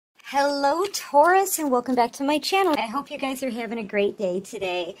Hello Taurus, and welcome back to my channel. I hope you guys are having a great day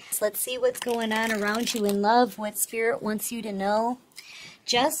today. So let's see what's going on around you in love, what spirit wants you to know.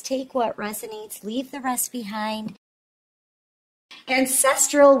 Just take what resonates, leave the rest behind.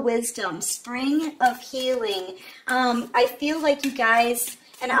 Ancestral wisdom, spring of healing. I feel like you guys,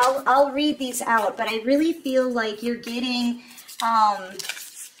 and I'll read these out, but I really feel like you're getting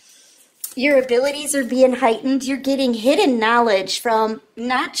your abilities are being heightened. You're getting hidden knowledge from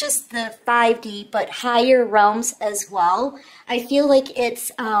not just the 5D, but higher realms as well. I feel like it's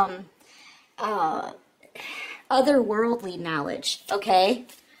otherworldly knowledge, okay?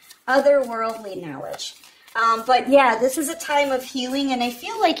 Otherworldly knowledge. But yeah, this is a time of healing, and I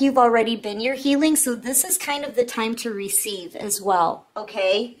feel like you've already been your healing, so this is kind of the time to receive as well,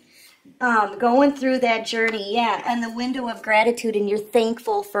 okay? Going through that journey, yeah, and the window of gratitude, and you're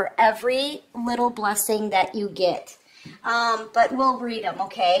thankful for every little blessing that you get. But we'll read them,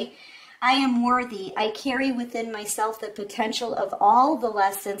 okay? I am worthy. I carry within myself the potential of all the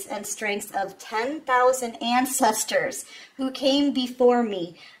lessons and strengths of 10,000 ancestors who came before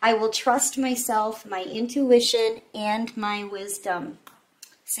me. I will trust myself, my intuition, and my wisdom.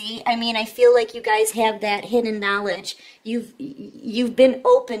 See, I mean, I feel like you guys have that hidden knowledge. You've been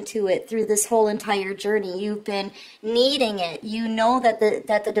open to it through this whole entire journey. You've been needing it. You know that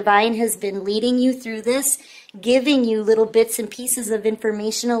the divine has been leading you through this, giving you little bits and pieces of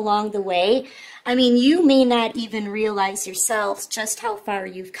information along the way. I mean, you may not even realize yourselves just how far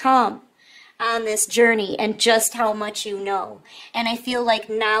you've come on this journey and just how much you know. And I feel like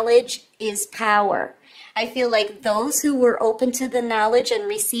knowledge is power. I feel like those who were open to the knowledge and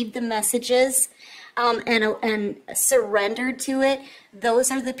received the messages and surrendered to it,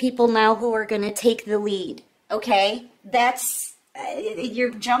 those are the people now who are going to take the lead, okay? That's,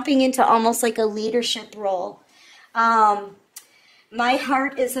 you're jumping into almost like a leadership role. My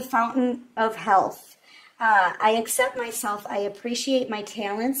heart is a fountain of health. I accept myself. I appreciate my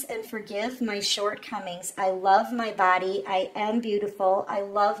talents and forgive my shortcomings. I love my body. I am beautiful. I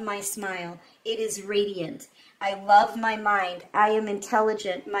love my smile. It is radiant. I love my mind. I am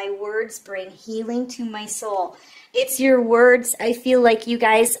intelligent. My words bring healing to my soul. It's your words. I feel like you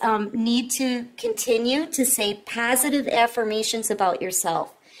guys need to continue to say positive affirmations about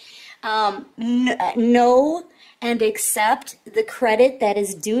yourself. Know and accept the credit that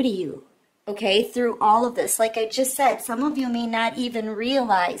is due to you. Okay, through all of this. Like I just said, some of you may not even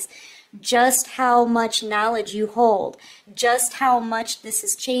realize just how much knowledge you hold, just how much this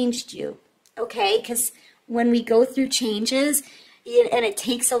has changed you. Okay, because when we go through changes, and it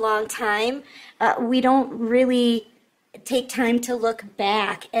takes a long time, we don't really take time to look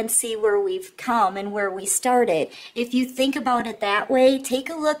back and see where we've come and where we started. If you think about it that way, take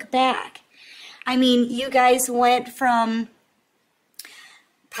a look back. I mean, you guys went from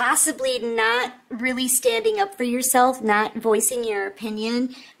possibly not really standing up for yourself, not voicing your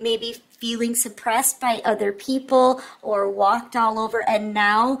opinion, maybe feeling suppressed by other people or walked all over, and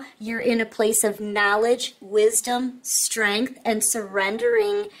now you're in a place of knowledge, wisdom, strength, and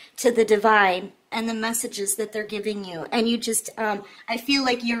surrendering to the divine and the messages that they're giving you. And you just, I feel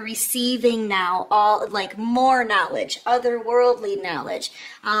like you're receiving now all, like, more knowledge, otherworldly knowledge.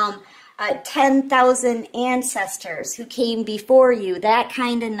 10,000 ancestors who came before you, that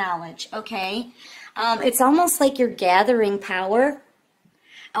kind of knowledge, okay? It's almost like you're gathering power,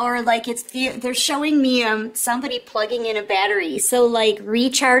 or like they're showing me somebody plugging in a battery. So like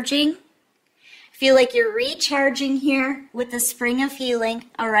recharging. Feel like you're recharging here with the spring of healing,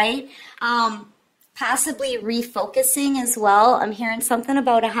 all right? Possibly refocusing as well. I'm hearing something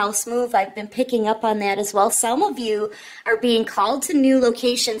about a house move. I've been picking up on that as well. Some of you are being called to new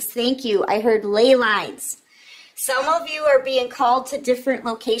locations. Thank you. I heard ley lines. Some of you are being called to different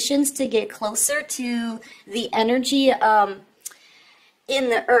locations to get closer to the energy in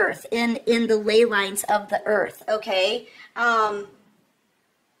the earth, in the ley lines of the earth, okay?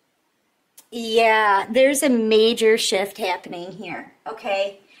 Yeah, there's a major shift happening here,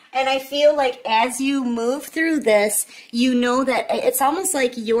 okay? And I feel like as you move through this, you know that it's almost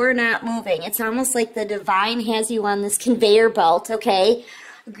like you're not moving. It's almost like the divine has you on this conveyor belt, okay?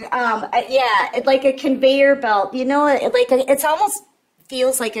 Yeah, like a conveyor belt. You know, it's almost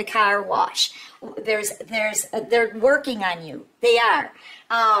feels like a car wash. They're working on you. They are.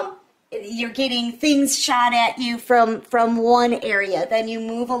 You're getting things shot at you from one area, then you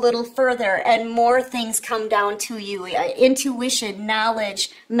move a little further and more things come down to you, intuition,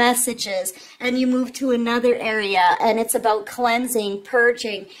 knowledge, messages, and you move to another area and it's about cleansing,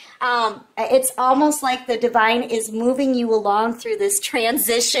 purging. It's almost like the divine is moving you along through this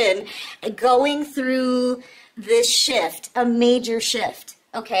transition, going through this shift, a major shift.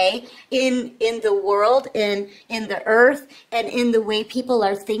 okay, in the world, in the earth, and in the way people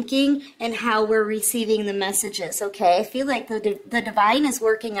are thinking and how we're receiving the messages, okay? I feel like the divine is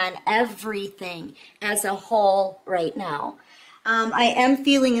working on everything as a whole right now. I am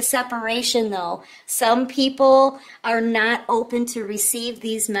feeling a separation, though. Some people are not open to receive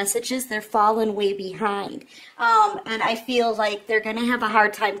these messages. They're falling way behind. And I feel like they're going to have a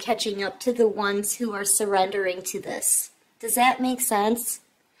hard time catching up to the ones who are surrendering to this. Does that make sense?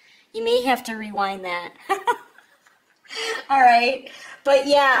 You may have to rewind that. All right. But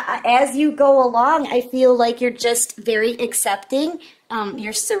yeah, as you go along, I feel like you're just very accepting.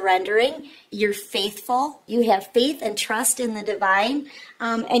 You're surrendering. You're faithful. You have faith and trust in the divine,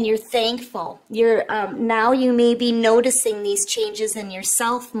 and you're thankful. You're now you may be noticing these changes in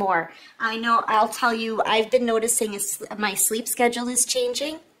yourself more. I know. I'll tell you. I've been noticing my sleep schedule is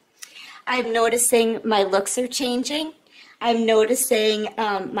changing. I'm noticing my looks are changing. I'm noticing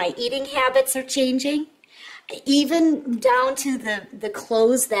my eating habits are changing. Even down to the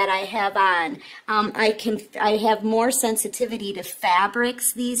clothes that I have on, I have more sensitivity to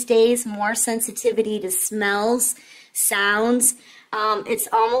fabrics these days, more sensitivity to smells, sounds. It's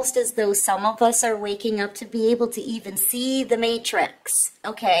almost as though some of us are waking up to be able to even see the matrix,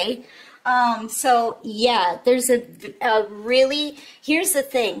 okay? So yeah, there's a really, here's the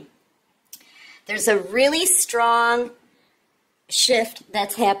thing. There's a really strong shift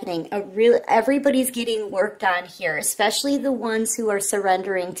that's happening. Everybody's getting worked on here, especially the ones who are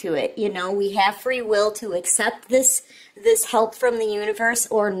surrendering to it. You know, we have free will to accept this help from the universe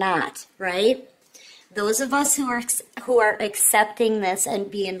or not, right? Those of us who are accepting this and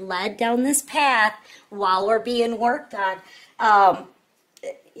being led down this path while we're being worked on, I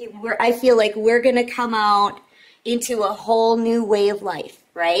feel like we're going to come out into a whole new way of life,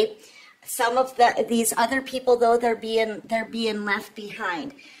 right? Some of these other people, though, they're being left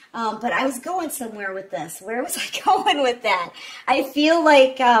behind. But I was going somewhere with this. Where was I going with that? I feel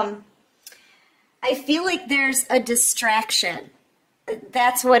like there's a distraction.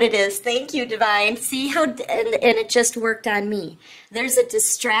 That's what it is. Thank you, Divine. See how, and it just worked on me. There's a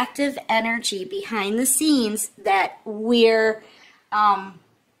distractive energy behind the scenes that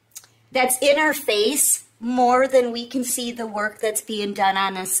that's in our face, more than we can see the work that's being done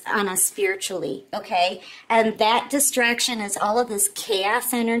on us spiritually, okay? And that distraction is all of this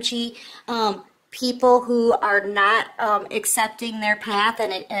chaos energy, people who are not accepting their path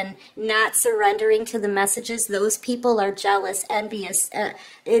and not surrendering to the messages. Those people are jealous, envious.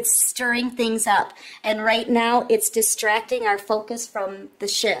 It's stirring things up. And right now, it's distracting our focus from the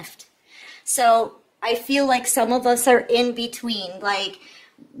shift. So I feel like some of us are in between,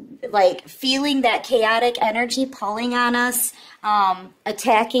 like feeling that chaotic energy pulling on us,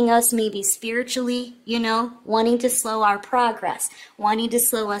 attacking us maybe spiritually, you know, wanting to slow our progress, wanting to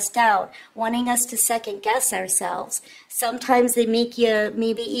slow us down, wanting us to second guess ourselves. Sometimes they make you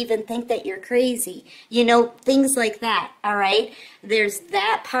maybe even think that you're crazy, you know, things like that, all right? There's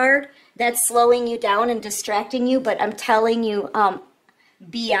that part that's slowing you down and distracting you, but I'm telling you,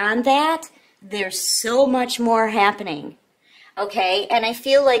 beyond that, there's so much more happening. Okay, and I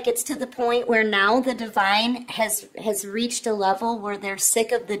feel like it's to the point where now the divine has reached a level where they're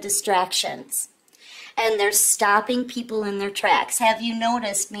sick of the distractions. And they're stopping people in their tracks. Have you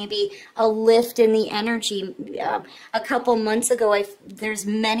noticed maybe a lift in the energy? A couple months ago, there's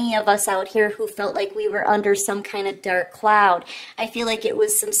many of us out here who felt like we were under some kind of dark cloud. I feel like it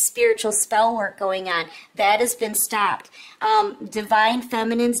was some spiritual spell work going on. That has been stopped. Divine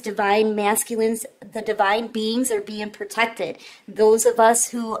feminines, divine masculines, the divine beings are being protected. Those of us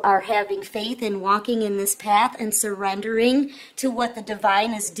who are having faith and walking in this path and surrendering to what the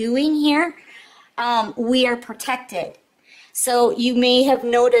divine is doing here, we are protected. So you may have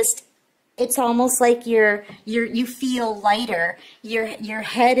noticed it's almost like you feel lighter. Your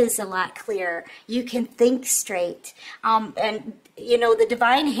head is a lot clearer. You can think straight. And you know, the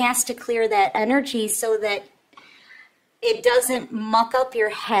divine has to clear that energy so that it doesn't muck up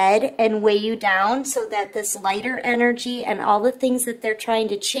your head and weigh you down, so that this lighter energy and all the things that they're trying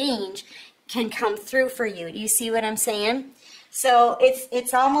to change can come through for you. Do you see what I'm saying? So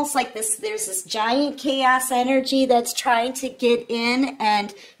it's almost like there's this giant chaos energy that's trying to get in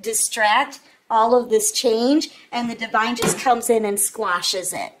and distract all of this change, and the divine just comes in and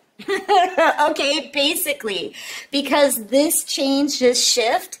squashes it. Okay, basically, because this change, this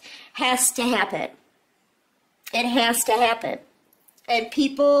shift has to happen. It has to happen. And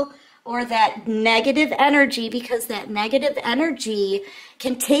people, or that negative energy, because that negative energy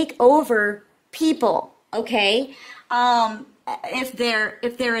can take over people, okay? if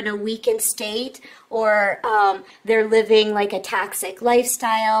they're in a weakened state, or they're living like a toxic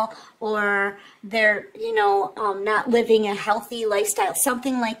lifestyle, or they're, you know, not living a healthy lifestyle,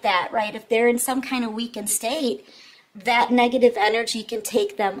 something like that, right? If they're in some kind of weakened state, that negative energy can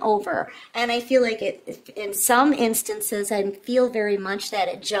take them over. And I feel like it, in some instances, I feel very much that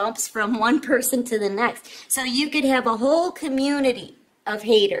it jumps from one person to the next. So you could have a whole community of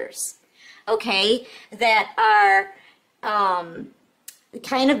haters, okay, that are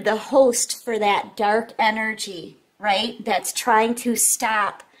kind of the host for that dark energy, right? That's trying to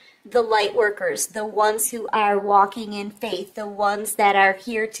stop the light workers, the ones who are walking in faith, the ones that are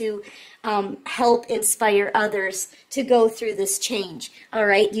here to help inspire others to go through this change. All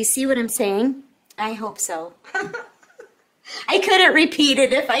right, do you see what I'm saying? I hope so. I couldn't repeat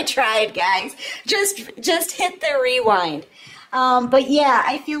it if I tried, guys. Just hit the rewind. But yeah,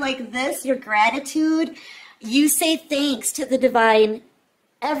 I feel like this, your gratitude, you say thanks to the divine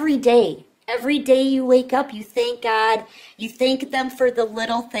every day. Every day you wake up, you thank God, you thank them for the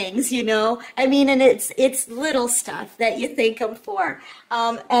little things, you know. I mean, and it's little stuff that you thank them for.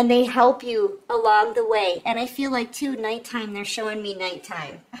 And they help you along the way. And I feel like, too, nighttime, they're showing me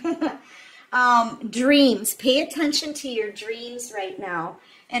nighttime. Dreams. Pay attention to your dreams right now.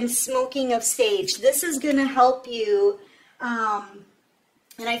 And smoking of sage. This is going to help you,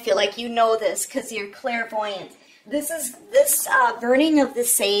 and I feel like you know this because you're clairvoyant. This burning of the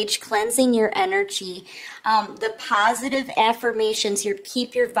sage, cleansing your energy, the positive affirmations,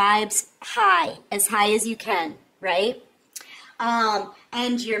 keep your vibes high as you can, right?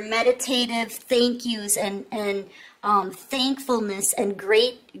 And your meditative thank yous and thankfulness and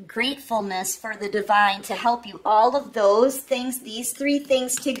gratefulness for the divine to help you. All of those things, these three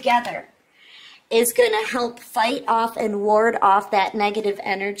things together, is going to help fight off and ward off that negative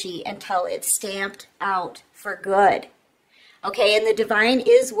energy until it's stamped out for good. Okay, and the divine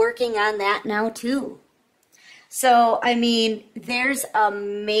is working on that now too. So, I mean, there's a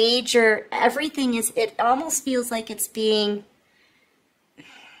major, it almost feels like it's being,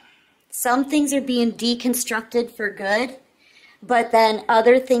 some things are being deconstructed for good, but then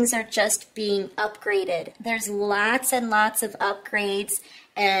other things are just being upgraded. There's lots and lots of upgrades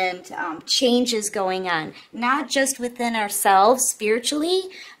and changes going on, not just within ourselves spiritually,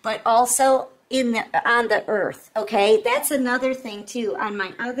 but also on the earth. Okay, that's another thing too. On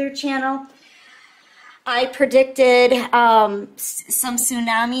my other channel, I predicted some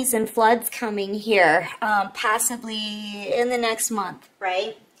tsunamis and floods coming here, possibly in the next month,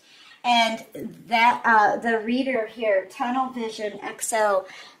 right? And that the reader here, Tunnel Vision XO,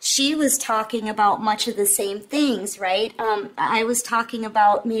 she was talking about much of the same things, right? I was talking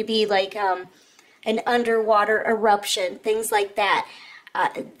about maybe like an underwater eruption, things like that.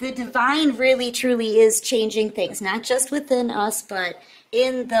 The divine really truly is changing things, not just within us, but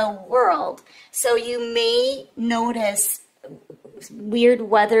in the world. So you may notice weird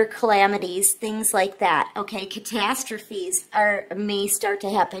weather calamities, things like that. Okay, catastrophes may start to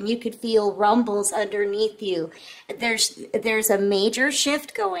happen. You could feel rumbles underneath you. There's a major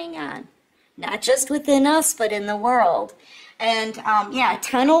shift going on, not just within us, but in the world. And yeah,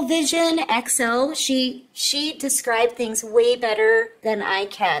 Tunnel Vision XO, she described things way better than I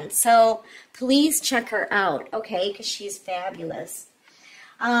can. So please check her out, okay, because she's fabulous.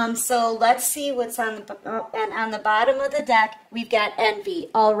 So let's see what's on the bottom of the deck. We've got envy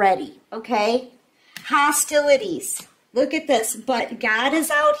already, okay? Hostilities. Look at this. But God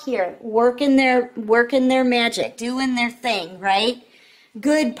is out here working their magic, doing their thing, right?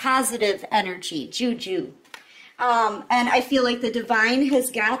 Good, positive energy, juju. And I feel like the divine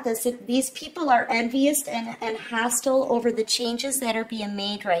has got this. These people are envious and hostile over the changes that are being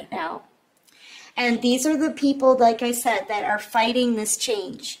made right now. And these are the people, like I said, that are fighting this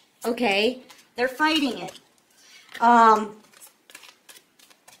change, okay? They're fighting it.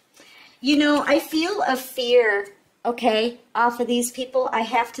 You know, I feel a fear, okay, off of these people. I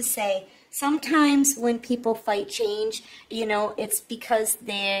have to say, sometimes when people fight change, you know, it's because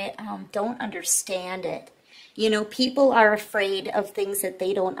they don't understand it. You know, people are afraid of things that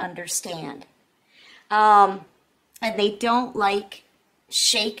they don't understand. And they don't like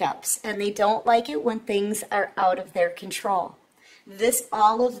shakeups, and they don't like it when things are out of their control.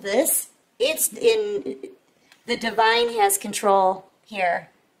 All of this, the divine has control here.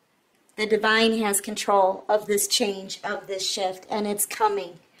 The divine has control of this change, of this shift, and it's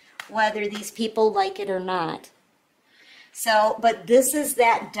coming, whether these people like it or not. So, but this is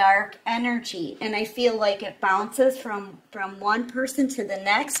that dark energy, and I feel like it bounces from one person to the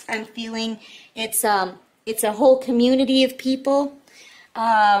next. I'm feeling it's a whole community of people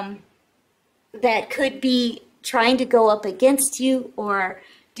that could be trying to go up against you or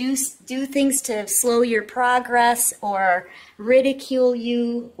do things to slow your progress or ridicule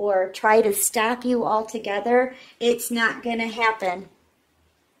you or try to stop you altogether, it's not going to happen.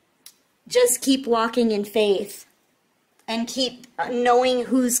 Just keep walking in faith and keep knowing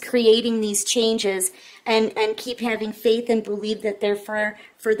who's creating these changes and keep having faith and believe that they're for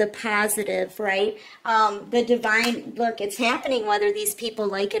the positive, right? The divine, look, it's happening whether these people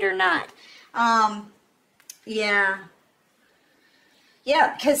like it or not. Yeah.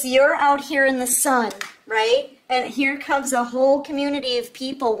 Yeah, because you're out here in the sun, right? And here comes a whole community of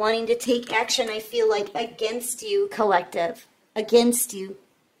people wanting to take action, I feel like, against you, collective. Against you.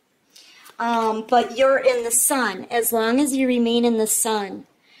 But you're in the sun. As long as you remain in the sun,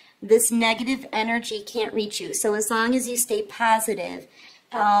 this negative energy can't reach you. So as long as you stay positive,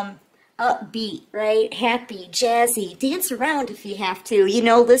 upbeat, right? Happy, jazzy, dance around if you have to, you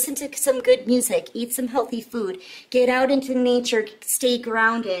know, listen to some good music, eat some healthy food, get out into nature, stay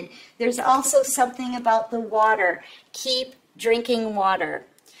grounded. There's also something about the water. Keep drinking water.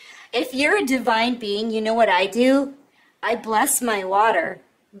 If you're a divine being, you know what I do? I bless my water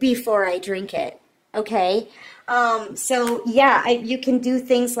before I drink it, okay? So yeah, you can do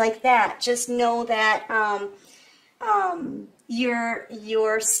things like that. Just know that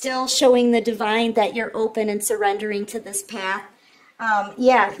you're still showing the divine that you're open and surrendering to this path.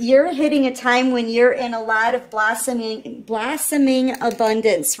 Yeah, you're hitting a time when you're in a lot of blossoming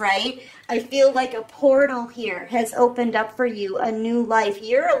abundance, right? I feel like a portal here has opened up for you, a new life.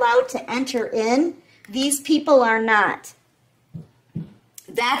 You're allowed to enter in. These people are not.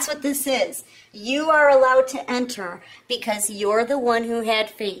 That's what this is. You are allowed to enter because you're the one who had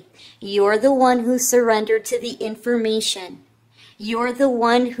faith. You're the one who surrendered to the information. You're the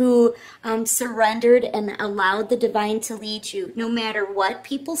one who surrendered and allowed the divine to lead you. No matter what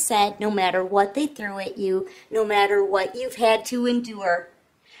people said, no matter what they threw at you, no matter what you've had to endure.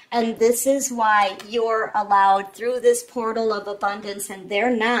 And this is why you're allowed through this portal of abundance, and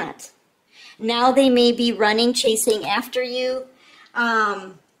they're not. Now they may be running, chasing after you.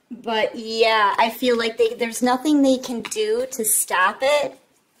 But yeah, I feel like there's nothing they can do to stop it.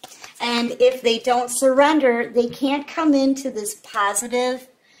 And if they don't surrender, they can't come into this positive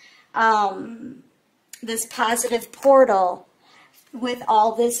portal with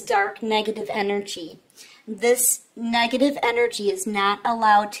all this dark negative energy. This negative energy is not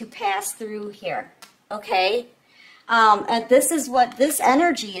allowed to pass through here, okay? And this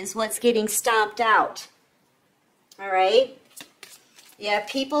energy is what's getting stomped out, all right? Yeah,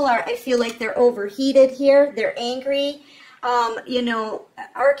 people are, I feel like they're overheated here. They're angry. You know,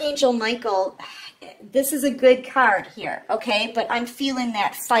 Archangel Michael, this is a good card here, okay? But I'm feeling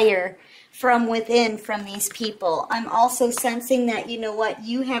that fire from within from these people. I'm also sensing that, you know what,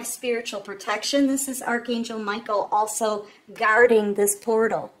 you have spiritual protection. This is Archangel Michael also guarding this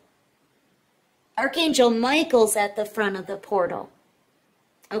portal. Archangel Michael's at the front of the portal,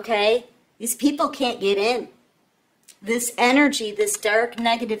 okay? These people can't get in. This energy, this dark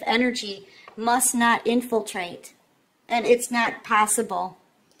negative energy must not infiltrate. And it's not possible.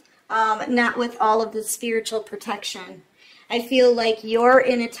 Not with all of the spiritual protection. I feel like you're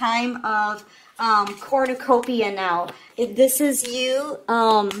in a time of cornucopia now. If this is you,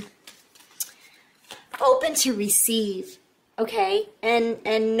 open to receive, okay? And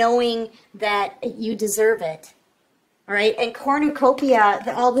knowing that you deserve it. All right, and cornucopia,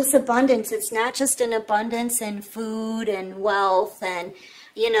 all this abundance, it's not just an abundance in food and wealth and,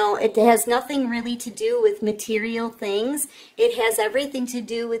 you know, it has nothing really to do with material things. It has everything to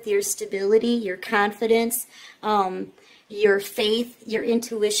do with your stability, your confidence, your faith, your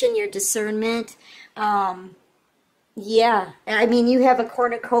intuition, your discernment. Yeah, I mean, you have a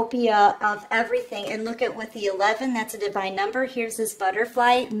cornucopia of everything. And look at with the 11, that's a divine number. Here's this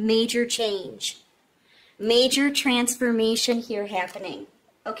butterfly, major change. Major transformation here happening,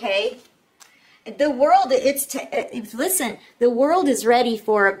 okay? The world, listen, the world is ready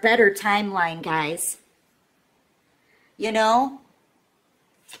for a better timeline, guys. You know?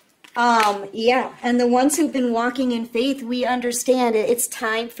 Yeah, and the ones who've been walking in faith, we understand it. It's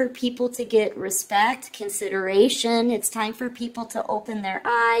time for people to get respect, consideration. It's time for people to open their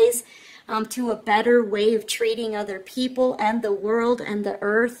eyes to a better way of treating other people and the world and the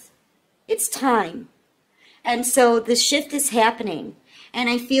earth. It's time. And so the shift is happening, and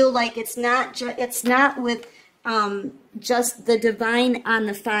I feel like it's not with just the divine on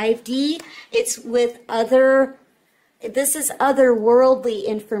the 5D. It's with this is otherworldly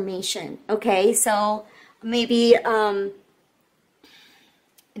information. Okay, so maybe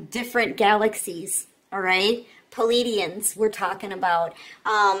different galaxies. All right, Pleiadians we're talking about.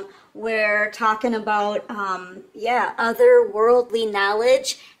 We're talking about, yeah, other worldly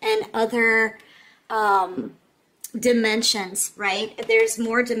knowledge and other dimensions, right? There's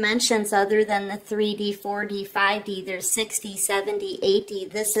more dimensions other than the 3D, 4D, 5D. There's 6D, 7D, 8D.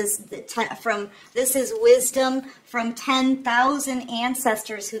 This is this is wisdom from 10,000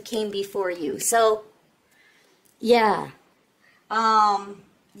 ancestors who came before you. So, yeah.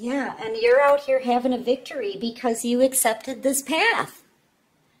 Yeah, and you're out here having a victory because you accepted this path.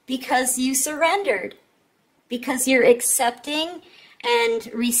 Because you surrendered. Because you're accepting and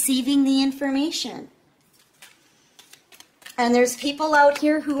receiving the information. And there's people out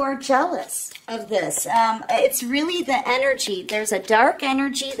here who are jealous of this. It's really the energy. There's a dark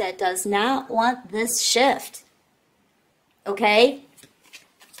energy that does not want this shift. Okay?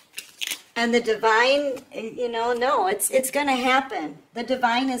 And the divine, you know, no, it's going to happen. The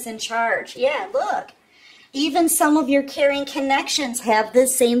divine is in charge. Yeah, look. Even some of your caring connections have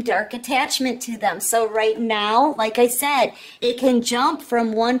this same dark attachment to them. So right now, like I said, it can jump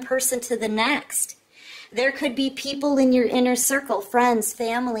from one person to the next. There could be people in your inner circle, friends,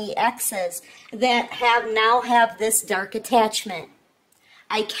 family, exes, that now have this dark attachment.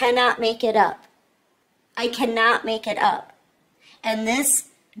 I cannot make it up. I cannot make it up. And this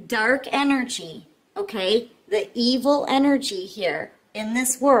dark energy, okay, the evil energy here in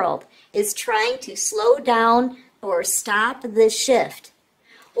this world is trying to slow down or stop this shift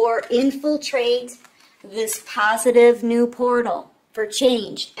or infiltrate this positive new portal for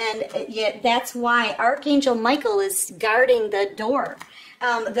change. And yet that's why Archangel Michael is guarding the door.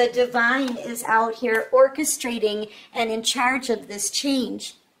 The divine is out here orchestrating and in charge of this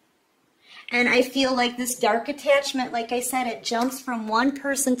change. And I feel like this dark attachment, like I said, it jumps from one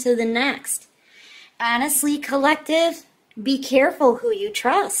person to the next. Honestly, collective, be careful who you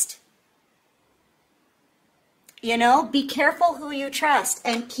trust. You know, be careful who you trust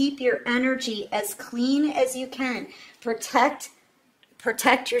and keep your energy as clean as you can. Protect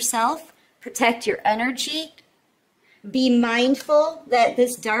yourself, protect your energy. Be mindful that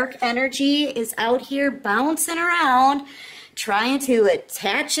this dark energy is out here bouncing around, trying to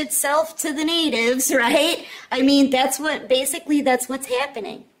attach itself to the natives, right? I mean, that's what's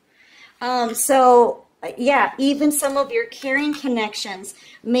happening. So, yeah, even some of your caring connections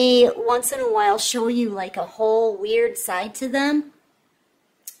may once in a while show you like a whole weird side to them.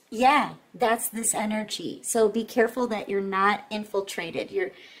 Yeah, that's this energy. So be careful that you're not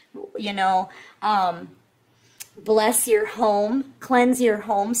infiltrated. Bless your home, cleanse your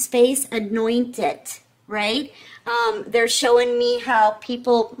home space, anoint it, right? They're showing me how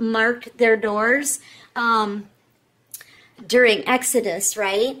people marked their doors during Exodus,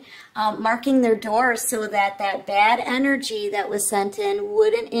 right? Marking their doors so that that bad energy that was sent in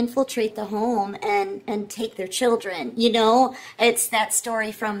wouldn't infiltrate the home and take their children. You know, it's that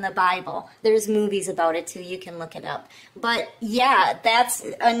story from the Bible. There's movies about it too. You can look it up. But yeah, that's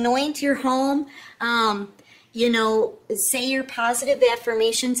anoint your home. You know, say your positive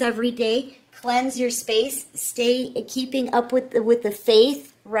affirmations every day. Cleanse your space. Stay keeping up with the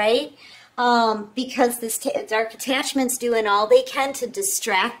faith, right? Because this dark attachment's doing all they can to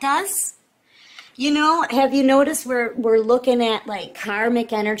distract us. You know, have you noticed we're looking at like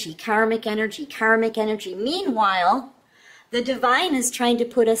karmic energy, karmic energy, karmic energy. Meanwhile, the divine is trying to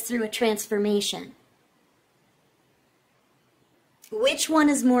put us through a transformation. Which one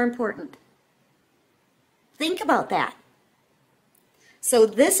is more important? Think about that. So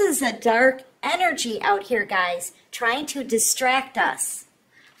this is a dark energy out here, guys, trying to distract us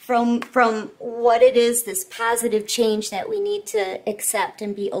from what it is, this positive change that we need to accept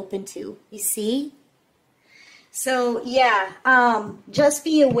and be open to. You see? So, yeah, just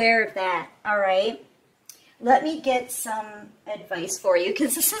be aware of that, all right? Let me get some advice for you,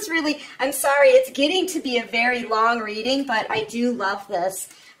 because this is really, I'm sorry, it's getting to be a very long reading, but I do love this.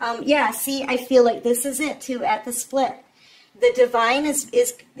 Yeah, see, I feel like this is it, too, at the split. The divine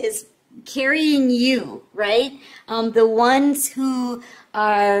is carrying you, right? The ones who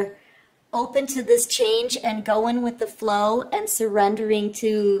are open to this change and going with the flow and surrendering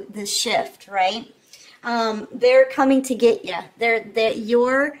to the shift, right? They're coming to get you.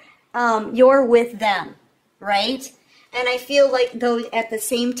 You're with them, right? And I feel like, though, at the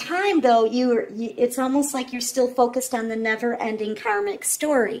same time, though, it's almost like you're still focused on the never-ending karmic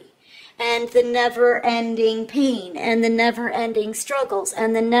story, and the never-ending pain, and the never-ending struggles,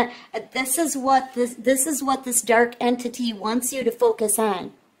 and this is what this dark entity wants you to focus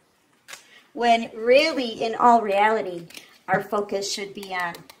on. When really, in all reality, our focus should be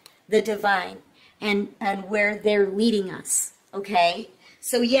on the divine and where they're leading us. Okay,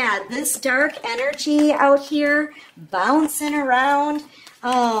 So yeah, this dark energy out here, bouncing around,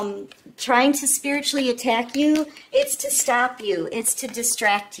 trying to spiritually attack you, it's to stop you. It's to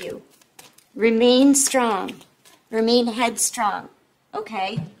distract you. Remain strong. Remain headstrong.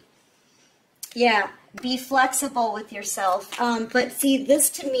 Okay? Yeah, be flexible with yourself. But see, this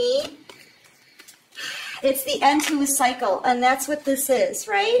to me, it's the end to a cycle, and that's what this is,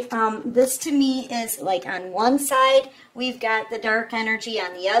 right? This to me is like on one side, we've got the dark energy.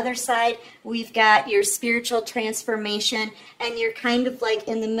 On the other side, we've got your spiritual transformation, and you're kind of like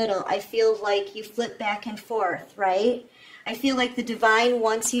in the middle. I feel like you flip back and forth, right? I feel like the divine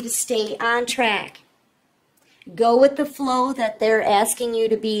wants you to stay on track. Go with the flow that they're asking you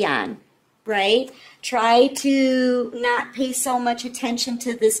to be on, right? Try to not pay so much attention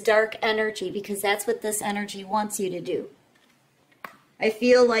to this dark energy, because that's what this energy wants you to do. I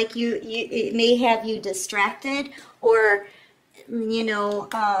feel like it may have you distracted, or, you know,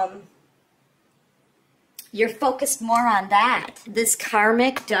 you're focused more on that, this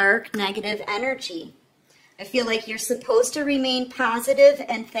karmic, dark, negative energy. I feel like you're supposed to remain positive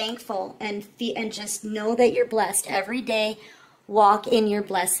and thankful, and just know that you're blessed every day. Walk in your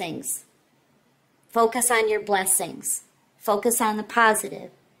blessings. Focus on your blessings. Focus on the positive.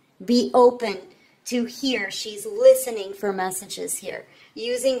 Be open to hear. She's listening for messages here,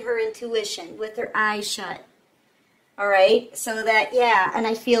 using her intuition with her eyes shut. All right? So that, yeah, and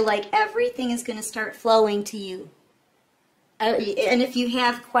I feel like everything is going to start flowing to you. And if you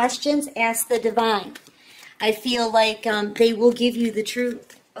have questions, ask the divine. I feel like they will give you the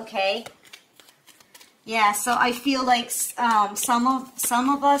truth, okay? Yeah, so I feel like some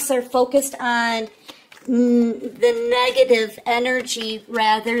of us are focused on the negative energy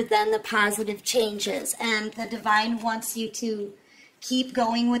rather than the positive changes. And the divine wants you to keep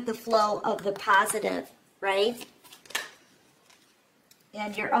going with the flow of the positive, right?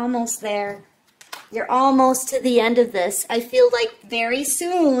 And you're almost there. You're almost to the end of this. I feel like very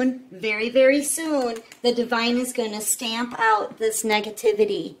soon, very, very soon, the divine is going to stamp out this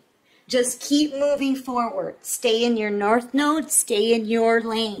negativity. Just keep moving forward. Stay in your north node. Stay in your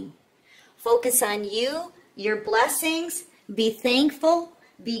lane. Focus on you, your blessings. Be thankful.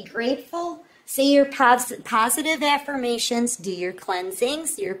 Be grateful. Say your positive affirmations. Do your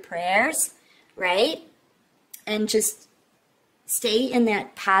cleansings, your prayers, right? And just stay in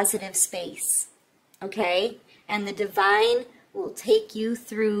that positive space, okay? And the divine will take you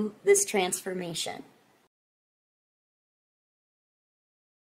through this transformation.